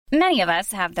Many of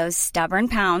us have those stubborn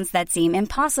pounds that seem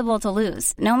impossible to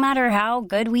lose, no matter how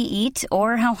good we eat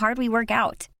or how hard we work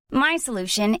out. My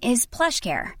solution is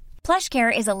PlushCare.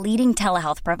 PlushCare is a leading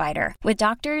telehealth provider with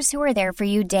doctors who are there for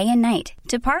you day and night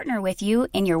to partner with you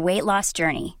in your weight loss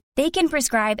journey. They can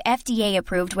prescribe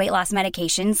FDA-approved weight loss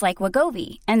medications like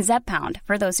Wegovy and Zepbound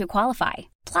for those who qualify.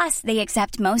 Plus, they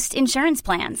accept most insurance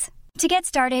plans. To get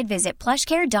started, visit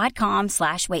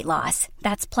plushcare.com/weightloss.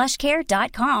 That's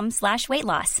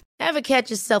plushcare.com/weightloss. Ever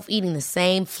catch yourself eating the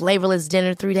same flavorless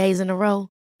dinner 3 days in a row?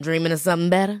 Dreaming of something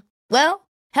better? Well,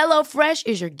 HelloFresh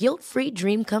is your guilt-free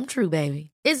dream come true,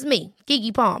 baby. It's me,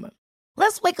 Keke Palmer.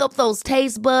 Let's wake up those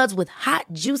taste buds with hot,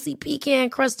 juicy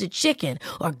pecan-crusted chicken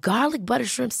or garlic butter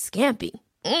shrimp scampi.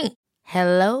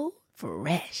 Hello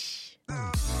Fresh.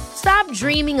 Stop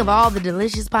dreaming of all the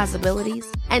delicious possibilities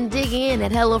and dig in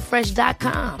at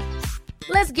HelloFresh.com.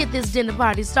 Let's get this dinner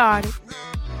party started.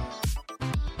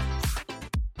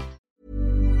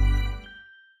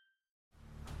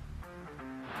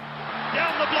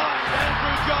 Down the blind,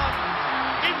 Andrew John.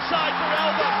 Inside for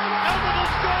Elba. Elba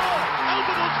will score.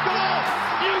 Elba will score.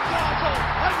 Newcastle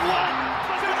have won.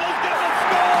 Fiddler's going to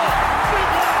score.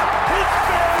 Fiddler, it's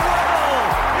farewell.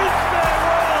 It's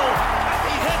farewell.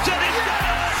 He hits it. He's got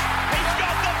it. He's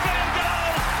got the field goal.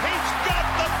 He's got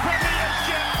the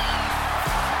premiership.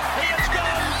 He has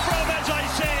gone from, as I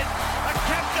said, a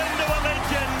captain to a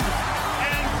legend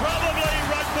and probably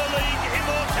rugby league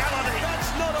immortality.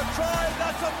 That's not a try.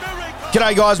 That's a miracle.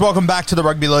 G'day guys, welcome back to the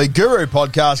Rugby League Guru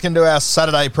podcast. Going to do our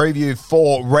Saturday preview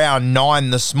for round 9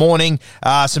 this morning.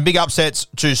 Some big upsets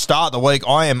to start the week.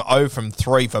 I am 0 from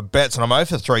 3 for bets, and I'm 0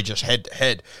 for 3 just head to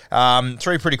head.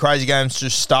 3 pretty crazy games to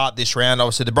start this round.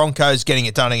 Obviously, the Broncos getting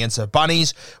it done against the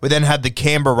Bunnies. We then had the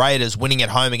Canberra Raiders winning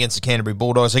at home against the Canterbury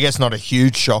Bulldogs. I guess not a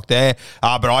huge shock there,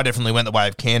 but I definitely went the way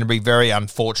of Canterbury. Very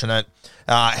unfortunate.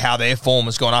 How their form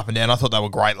has gone up and down. I thought they were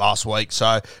great last week.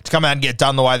 So to come out and get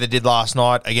done the way they did last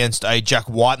night against a Jack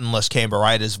Whiten-less Canberra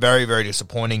Raiders, very, very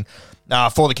disappointing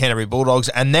for the Canterbury Bulldogs.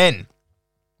 And then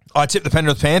I tipped the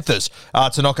Penrith Panthers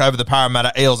to knock over the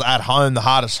Parramatta Eels at home, the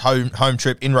hardest home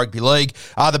trip in rugby league.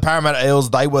 The Parramatta Eels,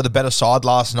 they were the better side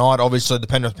last night. Obviously, the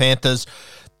Penrith Panthers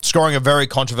scoring a very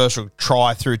controversial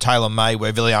try through Taylor May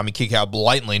where Viliami Kikau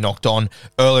blatantly knocked on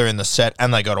earlier in the set,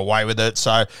 and they got away with it.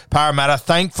 So Parramatta,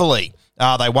 thankfully,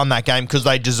 they won that game because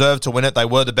they deserved to win it. They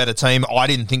were the better team. I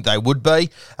didn't think they would be,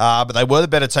 but they were the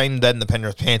better team than the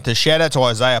Penrith Panthers. Shout out to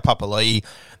Isaiah Papali'i.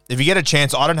 If you get a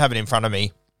chance, I don't have it in front of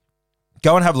me,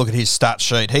 go and have a look at his stat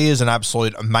sheet. He is an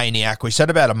absolute maniac. We said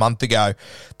about a month ago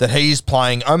that he's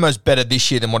playing almost better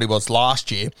this year than what he was last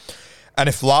year. And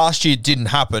if last year didn't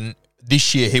happen,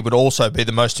 this year he would also be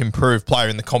the most improved player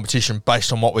in the competition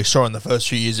based on what we saw in the first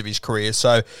few years of his career.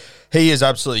 So he is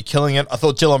absolutely killing it. I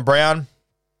thought Dylan Brown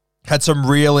had some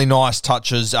really nice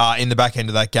touches in the back end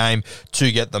of that game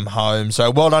to get them home. So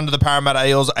well done to the Parramatta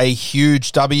Eels, a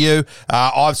huge W.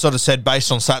 I've sort of said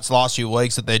based on stats the last few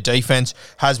weeks that their defence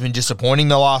has been disappointing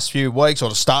the last few weeks, or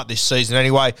to start this season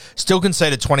anyway. Still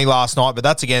conceded 20 last night, but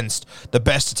that's against the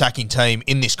best attacking team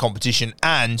in this competition,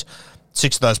 and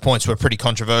 6 of those points were pretty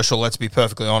controversial, let's be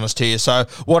perfectly honest here. So,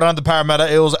 well done to the Parramatta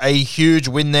Eels. A huge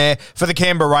win there. For the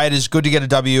Canberra Raiders, good to get a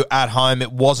W at home.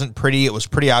 It wasn't pretty. It was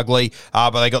pretty ugly,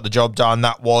 but they got the job done.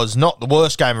 That was not the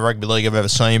worst game of rugby league I've ever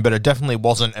seen, but it definitely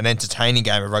wasn't an entertaining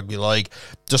game of rugby league,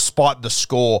 despite the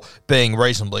score being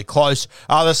reasonably close.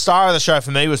 The star of the show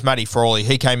for me was Matty Frawley.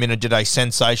 He came in and did a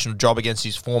sensational job against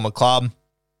his former club.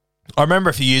 I remember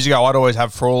a few years ago, I'd always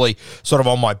have Frawley sort of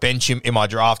on my bench in my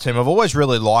draft team. I've always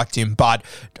really liked him, but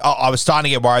I was starting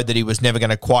to get worried that he was never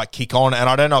going to quite kick on, and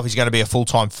I don't know if he's going to be a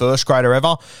full-time first grader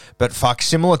ever, but fuck,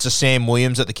 similar to Sam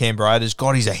Williams at the Canberra Raiders,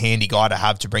 God, he's a handy guy to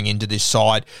have to bring into this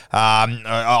side.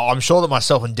 I'm sure that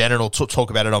myself and Denon will talk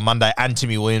about it on Monday, and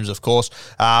Timmy Williams, of course.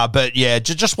 But yeah,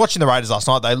 just watching the Raiders last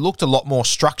night, they looked a lot more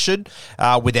structured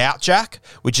without Jack,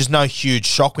 which is no huge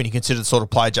shock when you consider the sort of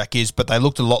player Jack is, but they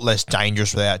looked a lot less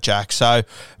dangerous without Jack. So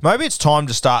maybe it's time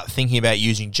to start thinking about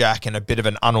using Jack in a bit of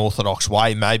an unorthodox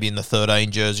way, maybe in the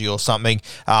 13 jersey or something.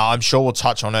 I'm sure we'll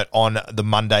touch on it on the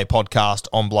Monday podcast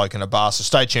on Bloke and a Bar, so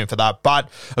stay tuned for that. But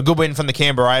a good win from the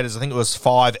Canberra Raiders. I think it was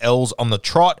 5 L's on the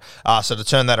trot. So to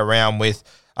turn that around with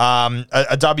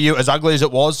a W, as ugly as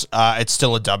it was, it's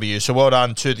still a W. So well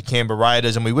done to the Canberra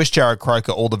Raiders, and we wish Jared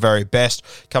Croker all the very best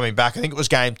coming back. I think it was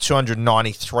game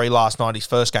 293 last night, his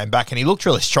first game back, and he looked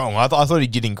really strong. I thought he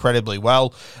did incredibly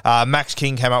well. Max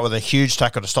King came up with a huge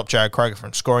tackle to stop Jared Croker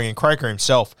from scoring, and Croker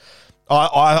himself,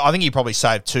 I think he probably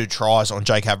saved 2 tries on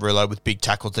Jake Averillo with big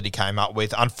tackles that he came up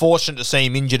with. Unfortunate to see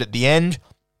him injured at the end.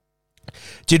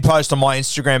 Did post on my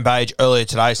Instagram page earlier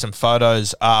today some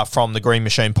photos from the Green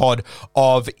Machine pod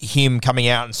of him coming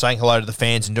out and saying hello to the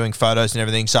fans and doing photos and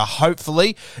everything. So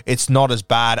hopefully it's not as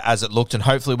bad as it looked, and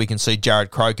hopefully we can see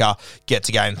Jared Croker get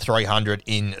to game 300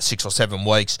 in 6 or 7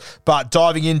 weeks. But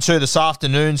diving into this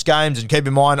afternoon's games, and keep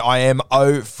in mind I am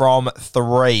 0 from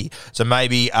 3. So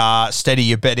maybe steady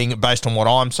your betting based on what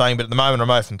I'm saying, but at the moment I'm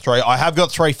 0 from 3. I have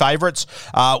got 3 favourites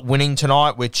winning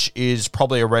tonight, which is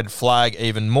probably a red flag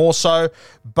even more so.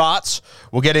 But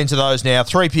we'll get into those now.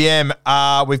 3 p.m,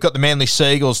 we've got the Manly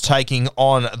Seagulls taking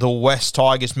on the West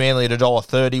Tigers. Manly at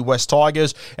 $1.30. West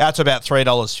Tigers out to about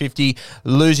 $3.50.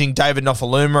 Losing David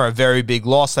Nofaluma, a very big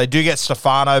loss. They do get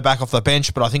Stefano back off the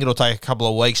bench, but I think it'll take a couple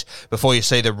of weeks before you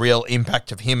see the real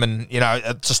impact of him. And,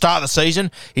 to start the season,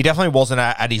 he definitely wasn't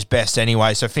at his best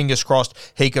anyway. So fingers crossed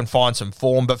he can find some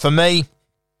form. But for me,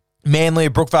 Manly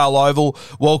at Brookvale Oval,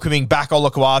 welcoming back Ola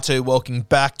Kawatu, welcoming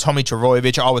back Tommy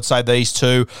Trbojevic. I would say these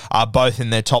two are both in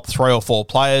their top 3 or 4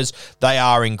 players. They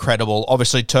are incredible.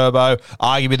 Obviously, Turbo,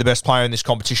 arguably the best player in this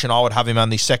competition. I would have him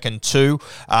only second to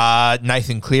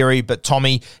Nathan Cleary. But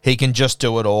Tommy, he can just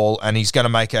do it all, and he's going to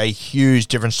make a huge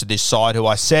difference to this side, who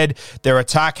I said their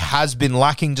attack has been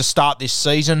lacking to start this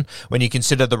season. When you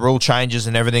consider the rule changes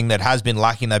and everything that has been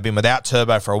lacking, they've been without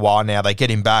Turbo for a while now. They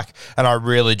get him back, and I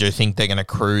really do think they're going to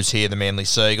cruise here, the Manly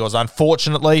Seagulls.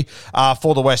 Unfortunately,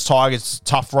 for the West Tigers,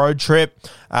 tough road trip.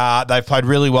 They've played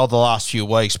really well the last few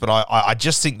weeks, but I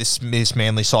just think this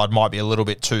Manly side might be a little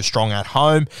bit too strong at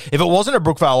home. If it wasn't at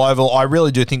Brookvale Oval, I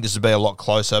really do think this would be a lot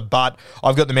closer, but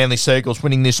I've got the Manly Seagulls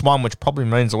winning this one, which probably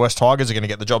means the West Tigers are going to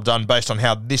get the job done based on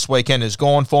how this weekend has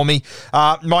gone for me.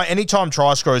 My anytime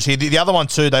try scorers here, the other one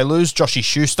too, they lose Joshy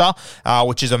Schuster,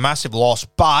 which is a massive loss,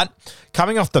 but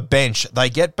coming off the bench, they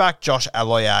get back Josh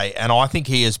Aloiai, and I think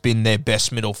he has been their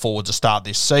best middle forward to start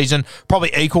this season.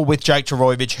 Probably equal with Jake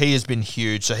Trbojevic. He has been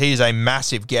huge, so he is a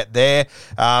massive get there.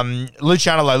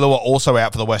 Luciano Leilua also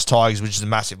out for the West Tigers, which is a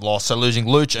massive loss. So losing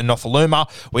Luch and Nofaluma,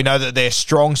 we know that their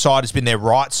strong side has been their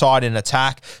right side in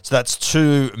attack, so that's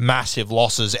 2 massive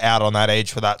losses out on that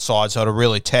edge for that side, so it'll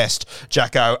really test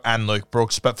Jacko and Luke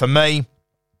Brooks. But for me,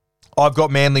 I've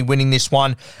got Manly winning this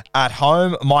one at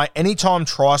home. My anytime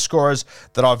try scorers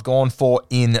that I've gone for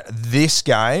in this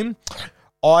game,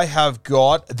 I have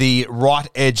got the right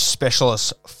edge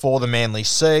specialist for the Manly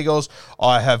Seagulls.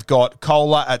 I have got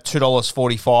Kohler at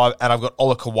 $2.45, and I've got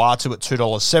Ola Kawatu at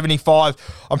 $2.75.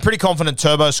 I'm pretty confident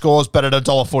Turbo scores, but at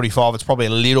 $1.45, it's probably a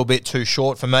little bit too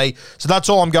short for me. So that's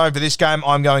all I'm going for this game.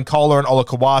 I'm going Kohler and Ola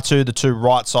Kawatu, the 2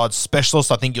 right side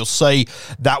specialists. I think you'll see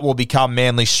that will become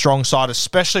Manly's strong side,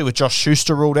 especially with Josh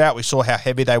Schuster ruled out. We saw how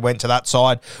heavy they went to that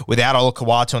side without Ola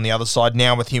Kawatu on the other side.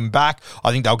 Now with him back,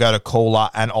 I think they'll go to Kohler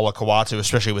and Ola Kawatu,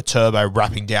 especially with Turbo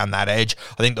wrapping down that edge.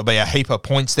 I think there'll be a heap of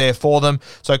points there for them.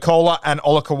 So Kohler and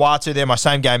Ola Kawatu, they're my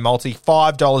same game multi,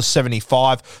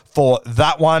 $5.75 for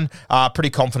that one. Pretty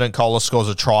confident Kohler scores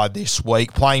a try this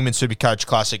week. Playing him in Supercoach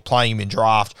Classic, playing him in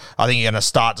draft, I think you're going to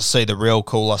start to see the real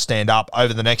Kohler stand up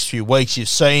over the next few weeks. You've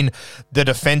seen the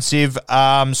defensive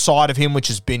side of him, which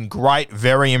has been great,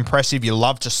 very impressive. You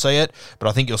love to see it, but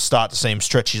I think you'll start to see him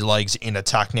stretch his legs in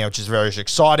attack now, which is very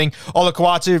exciting. Ola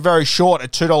Kawatu, very short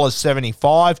at $2.75.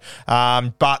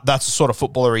 But that's the sort of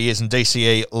footballer he is, and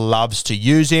DCE loves to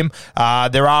use him.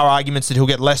 There are arguments that he'll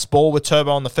get less ball with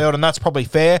Turbo on the field, and that's probably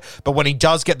fair, but when he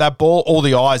does get that ball, all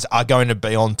the eyes are going to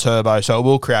be on Turbo, so it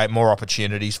will create more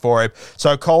opportunities for him.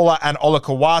 So Kohler and Ola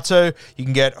Kawatu, you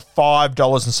can get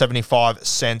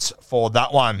 $5.75 for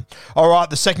that one. All right,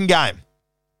 the second game.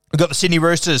 We've got the Sydney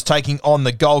Roosters taking on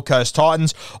the Gold Coast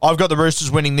Titans. I've got the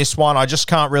Roosters winning this one. I just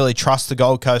can't really trust the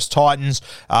Gold Coast Titans.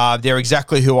 They're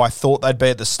exactly who I thought they'd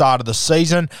be at the start of the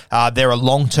season. They're a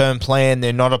long-term plan.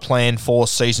 They're not a plan for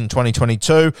season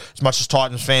 2022. As much as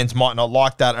Titans fans might not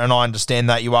like that, and I understand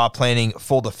that you are planning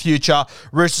for the future.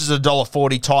 Roosters are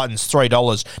 $1.40, Titans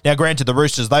 $3. Now, granted, the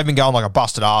Roosters, they've been going like a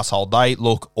busted asshole. They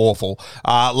look awful.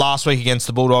 Last week against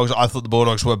the Bulldogs, I thought the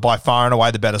Bulldogs were by far and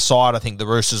away the better side. I think the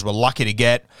Roosters were lucky to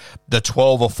get the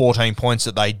 12 or 14 points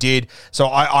that they did. So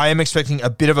I am expecting a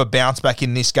bit of a bounce back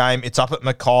in this game. It's up at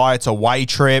Mackay. It's a away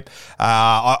trip.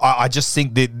 I just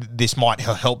think that this might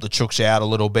help the Chooks out a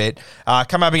little bit.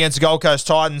 Come up against the Gold Coast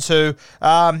Titans, who,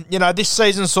 this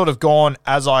season's sort of gone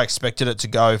as I expected it to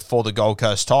go for the Gold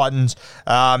Coast Titans.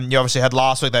 You obviously had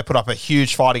last week, they put up a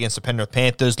huge fight against the Penrith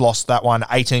Panthers, lost that one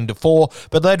 18-4,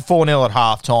 but led 4-0 at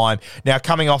halftime. Now,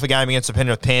 coming off a game against the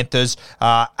Penrith Panthers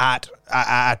at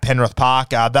Penrith Park,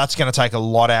 that's going to take a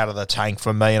lot out of the tank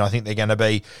for me, and I think they're going to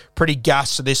be pretty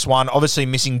gassed to this one. Obviously,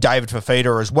 missing David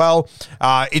Fifita as well.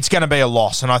 It's going to be a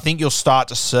loss, and I think you'll start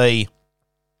to see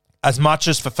As much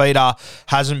as Fafita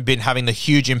hasn't been having the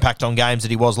huge impact on games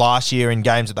that he was last year in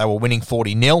games that they were winning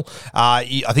 40-0, I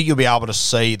think you'll be able to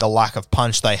see the lack of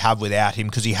punch they have without him,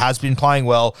 because he has been playing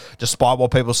well, despite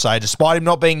what people say. Despite him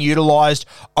not being utilised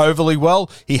overly well,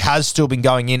 he has still been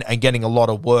going in and getting a lot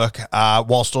of work,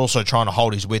 whilst also trying to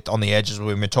hold his width on the edges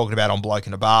we've been talking about on Bloke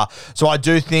in a Bar. So I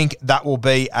do think that will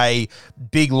be a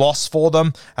big loss for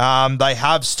them. They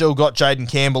have still got Jaden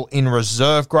Campbell in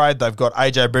reserve grade. They've got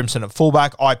AJ Brimson at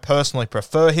fullback. I personally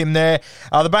prefer him there.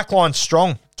 The back line's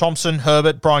strong. Thompson,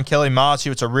 Herbert, Brian Kelly,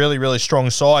 Martiu. It's a really, really strong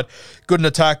side. Good in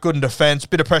attack, good in defence.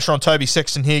 Bit of pressure on Toby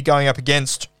Sexton here going up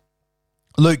against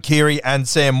Luke Keary and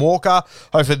Sam Walker.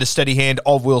 Hopefully the steady hand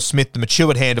of Will Smith, the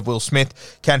matured hand of Will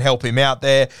Smith, can help him out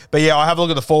there. But yeah, I have a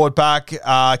look at the forward pack.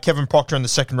 Kevin Proctor in the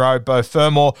second row, Bo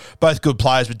Fermor, both good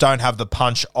players, but don't have the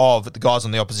punch of the guys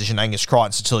on the opposition, Angus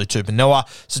Crichton, Sitili Tupanua.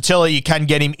 Sitili, you can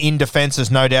get him in defence, there's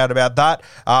no doubt about that.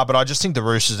 But I just think the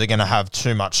Roosters are going to have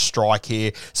too much strike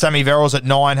here. Sammy Verrills at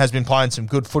 9 has been playing some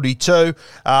good footy too.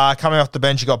 Coming off the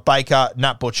bench, you got Baker,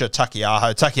 Nat Butcher,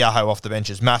 Takiaho. Takiaho off the bench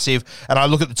is massive. And I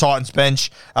look at the Titans bench,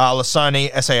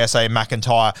 Lasoni, SASA,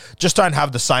 McIntyre just don't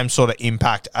have the same sort of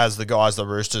impact as the guys the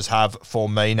Roosters have for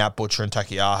me, Nat Butcher and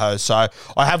Takiaho. So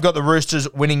I have got the Roosters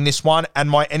winning this one, and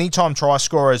my anytime try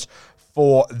scorers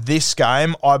for this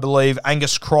game, I believe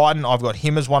Angus Crichton, I've got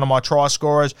him as one of my try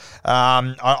scorers.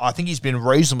 I think he's been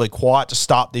reasonably quiet to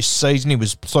start this season. He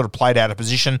was sort of played out of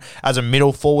position as a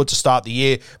middle forward to start the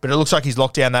year, but it looks like he's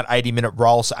locked down that 80-minute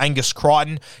role. So Angus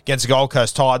Crichton against the Gold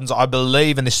Coast Titans, I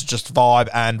believe, and this is just vibe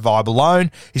and vibe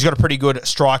alone, he's got a pretty good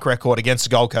strike record against the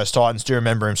Gold Coast Titans. Do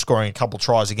remember him scoring a couple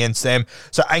tries against them.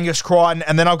 So Angus Crichton,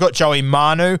 and then I've got Joey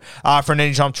Manu for an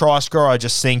anytime try scorer. I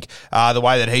just think the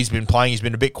way that he's been playing, he's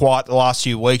been a bit quiet the last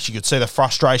few weeks. You could see the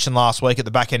frustration last week at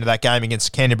the back end of that game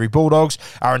against the Canterbury Bulldogs.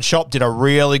 Aaron Schopp did a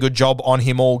really good job on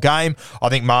him all game. I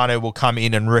think Manu will come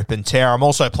in and rip and tear. I'm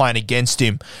also playing against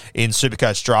him in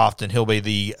Supercoach Draft, and he'll be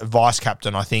the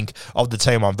vice-captain, I think, of the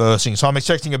team I'm versing. So I'm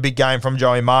expecting a big game from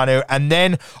Joey Manu. And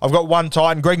then I've got one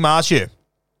Titan, Greg Martiu.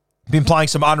 Been playing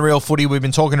some unreal footy. We've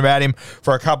been talking about him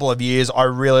for a couple of years. I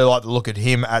really like the look at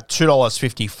him at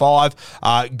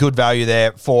 $2.55. Good value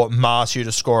there for Martiu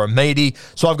to score a meaty.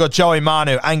 So I've got Joey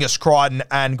Manu, Angus Crichton,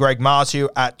 and Greg Martiu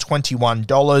at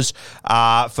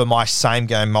 $21 for my same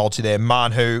game multi there.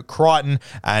 Manu, Crichton,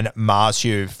 and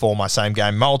Martiu for my same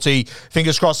game multi.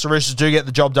 Fingers crossed the Roosters do get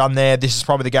the job done there. This is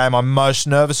probably the game I'm most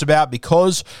nervous about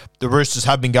because the Roosters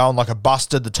have been going like a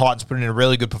busted. The Titans put in a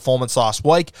really good performance last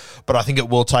week, but I think it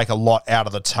will take a lot out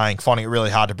of the tank. Finding it really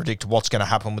hard to predict what's going to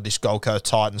happen with this Gold Coast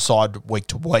Titans side week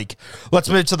to week. Let's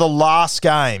move to the last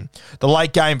game. The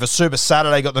late game for Super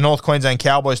Saturday got the North Queensland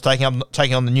Cowboys taking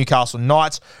on the Newcastle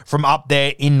Knights from up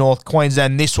there in North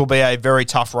Queensland. This will be a very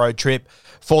tough road trip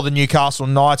for the Newcastle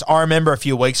Knights. I remember a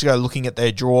few weeks ago looking at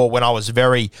their draw when I was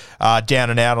very down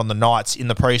and out on the Knights in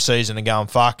the preseason and going,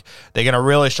 fuck, they're going to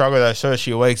really struggle those first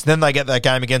few weeks. Then they get that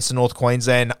game against the North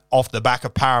Queensland off the back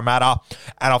of Parramatta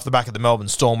and off the back of the Melbourne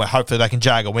Storm, where hopefully they can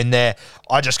jag a win there.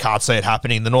 I just can't see it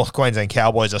happening. The North Queensland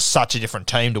Cowboys are such a different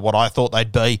team to what I thought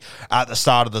they'd be at the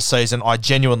start of the season. I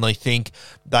genuinely think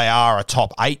they are a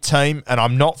top 8 team, and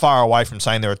I'm not far away from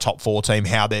saying they're a top 4 team,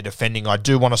 how they're defending. I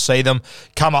do want to see them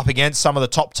come up against some of the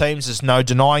top teams. There's no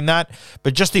denying that.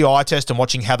 But just the eye test and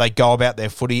watching how they go about their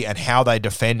footy and how they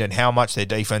defend and how much their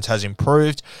defense has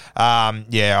improved.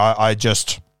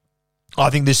 I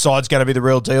think this side's going to be the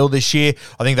real deal this year.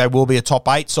 I think they will be a top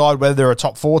 8 side. Whether they're a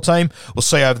top 4 team, we'll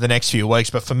see over the next few weeks.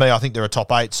 But for me, I think they're a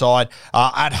top 8 side.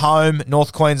 At home,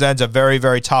 North Queensland's a very,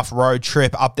 very tough road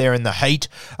trip up there in the heat.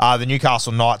 The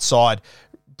Newcastle Knights side,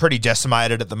 pretty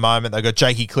decimated at the moment. They've got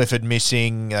Jakey Clifford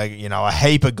missing, a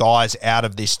heap of guys out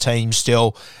of this team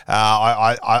still.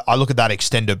 I look at that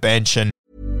extended bench and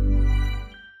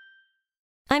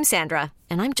I'm Sandra,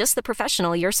 and I'm just the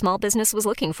professional your small business was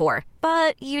looking for.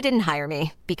 But you didn't hire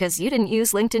me because you didn't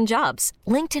use LinkedIn Jobs.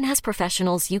 LinkedIn has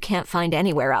professionals you can't find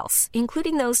anywhere else,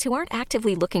 including those who aren't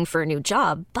actively looking for a new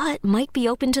job, but might be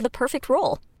open to the perfect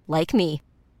role, like me.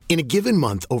 In a given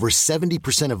month, over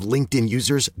 70% of LinkedIn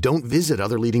users don't visit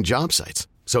other leading job sites.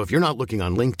 So if you're not looking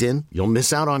on LinkedIn, you'll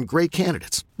miss out on great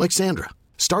candidates like Sandra.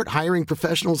 Start hiring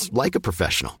professionals like a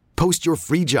professional. Post your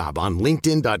free job on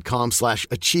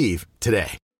linkedin.com/achieve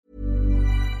today.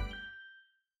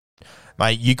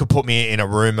 mate, you could put me in a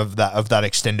room of that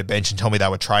extended bench and tell me they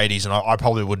were tradies, and I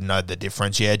probably wouldn't know the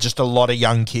difference. Yeah, just a lot of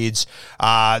young kids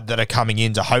that are coming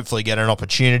in to hopefully get an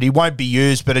opportunity. Won't be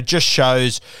used, but it just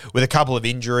shows with a couple of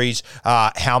injuries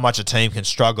how much a team can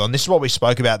struggle. And this is what we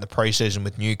spoke about in the preseason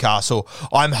with Newcastle.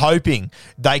 I'm hoping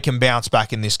they can bounce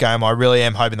back in this game. I really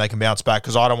am hoping they can bounce back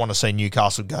because I don't want to see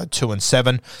Newcastle go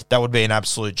 2-7. That would be an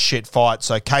absolute shit fight.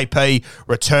 So KP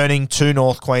returning to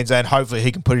North Queensland. Hopefully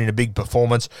he can put in a big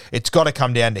performance. It's got to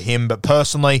come down to him, but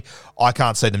personally, I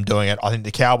can't see them doing it. I think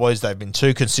the Cowboys, they've been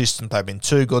too consistent. They've been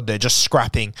too good. They're just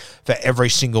scrapping for every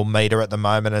single metre at the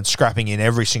moment and scrapping in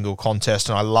every single contest,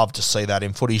 and I love to see that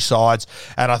in footy sides.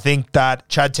 And I think that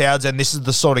Chad Townsend, this is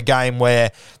the sort of game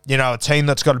where, you know, a team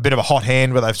that's got a bit of a hot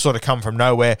hand where they've sort of come from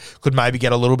nowhere could maybe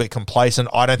get a little bit complacent.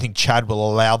 I don't think Chad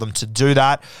will allow them to do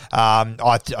that.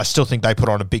 I still think they put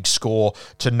on a big score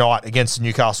tonight against the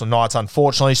Newcastle Knights,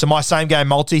 unfortunately. So my same game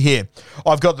multi here.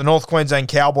 I've got the North Queensland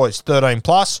Cowboys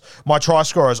 13+. My try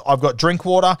scorers, I've got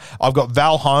Drinkwater, I've got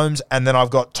Val Holmes, and then I've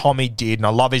got Tommy Dearden. I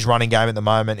love his running game at the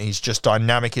moment. He's just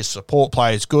dynamic. His support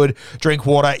play is good.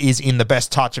 Drinkwater is in the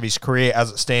best touch of his career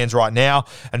as it stands right now.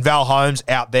 And Val Holmes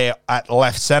out there at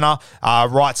left centre.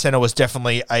 Right centre was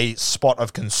definitely a spot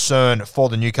of concern for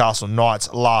the Newcastle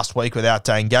Knights last week without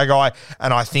Dane Gagai,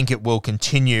 and I think it will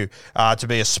continue to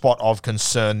be a spot of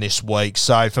concern this week.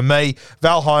 So for me,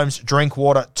 Val Holmes,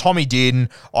 Drinkwater, Tommy Dearden,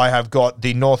 I have got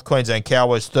the North Queensland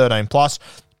Cowboys 13+.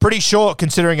 Pretty short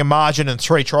considering a margin and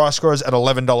 3 try scorers at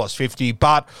 $11.50,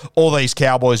 but all these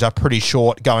Cowboys are pretty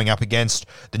short going up against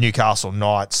the Newcastle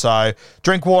Knights. So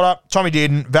Drinkwater, Tommy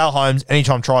Dearden, Val Holmes,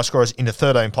 anytime try scorers into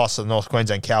 13+ of the North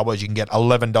Queensland Cowboys, you can get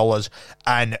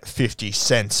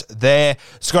 $11.50 there.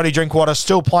 Scotty Drinkwater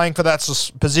still playing for that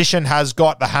position, has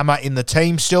got the hammer in the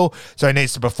team still, so he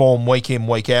needs to perform week in,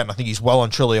 week out, and I think he's well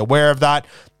and truly aware of that,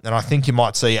 and I think you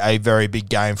might see a very big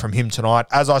game from him tonight.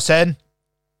 As I said,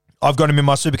 I've got him in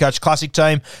my Supercoach Classic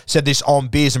team. Said this on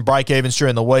Beers and Break-Evens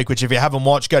during the week, which if you haven't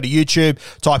watched, go to YouTube,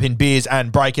 type in Beers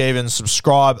and Break-Evens,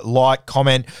 subscribe, like,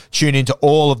 comment, tune into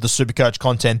all of the Supercoach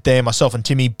content there. Myself and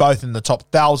Timmy both in the top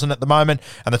 1,000 at the moment,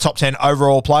 and the top 10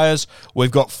 overall players.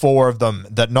 We've got 4 of them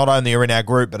that not only are in our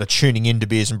group, but are tuning into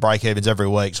Beers and Break-Evens every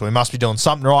week, so we must be doing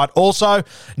something right. Also,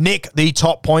 Nick, the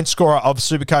top point scorer of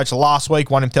Supercoach last week,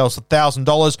 won himself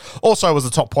 $1,000. Also was the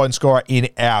top point scorer in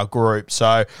our group,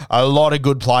 so a lot of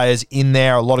good players in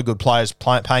there, a lot of good players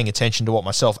paying attention to what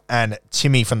myself and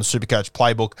Timmy from the Supercoach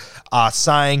Playbook are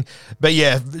saying. But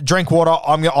yeah, Drinkwater,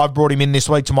 I've brought him in this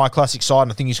week to my classic side,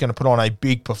 and I think he's going to put on a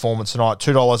big performance tonight.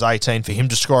 $2.18 for him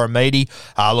to score a meaty.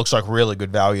 Looks like really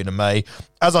good value to me.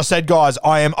 As I said, guys,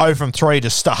 I am 0 from 3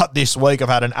 to start this week. I've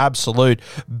had an absolute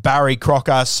Barry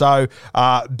Crocker, so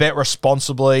bet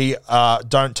responsibly.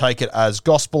 Don't take it as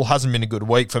gospel. Hasn't been a good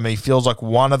week for me. Feels like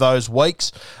one of those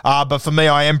weeks. But for me,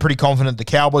 I am pretty confident the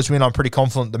Cowboys win. I'm pretty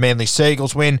confident the Manly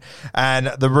Seagulls win. And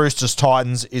the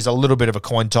Roosters-Titans is a little bit of a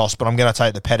coin toss, but I'm going to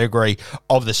take the pedigree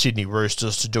of the Sydney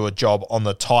Roosters to do a job on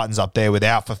the Titans up there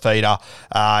without Fafita.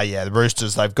 Yeah, the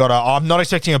Roosters, they've got I'm not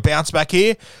expecting a bounce back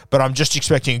here, but I'm just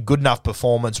expecting a good enough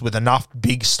performance with enough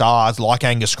big stars like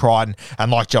Angus Crichton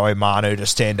and like Joey Manu to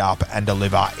stand up and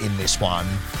deliver in this one.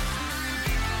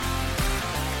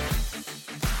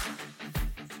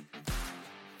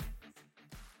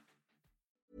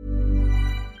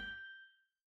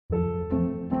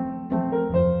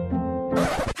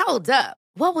 Hold up.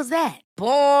 What was that?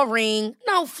 Boring.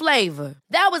 No flavor.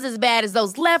 That was as bad as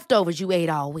those leftovers you ate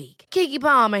all week. Keke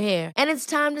Palmer here. And it's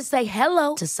time to say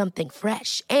hello to something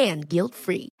fresh and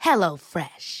guilt-free. Hello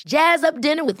Fresh. Jazz up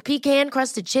dinner with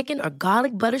pecan-crusted chicken or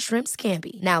garlic butter shrimp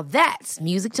scampi. Now that's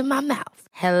music to my mouth.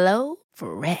 Hello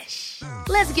Fresh.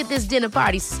 Let's get this dinner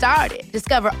party started.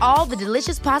 Discover all the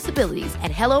delicious possibilities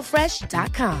at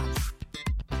HelloFresh.com.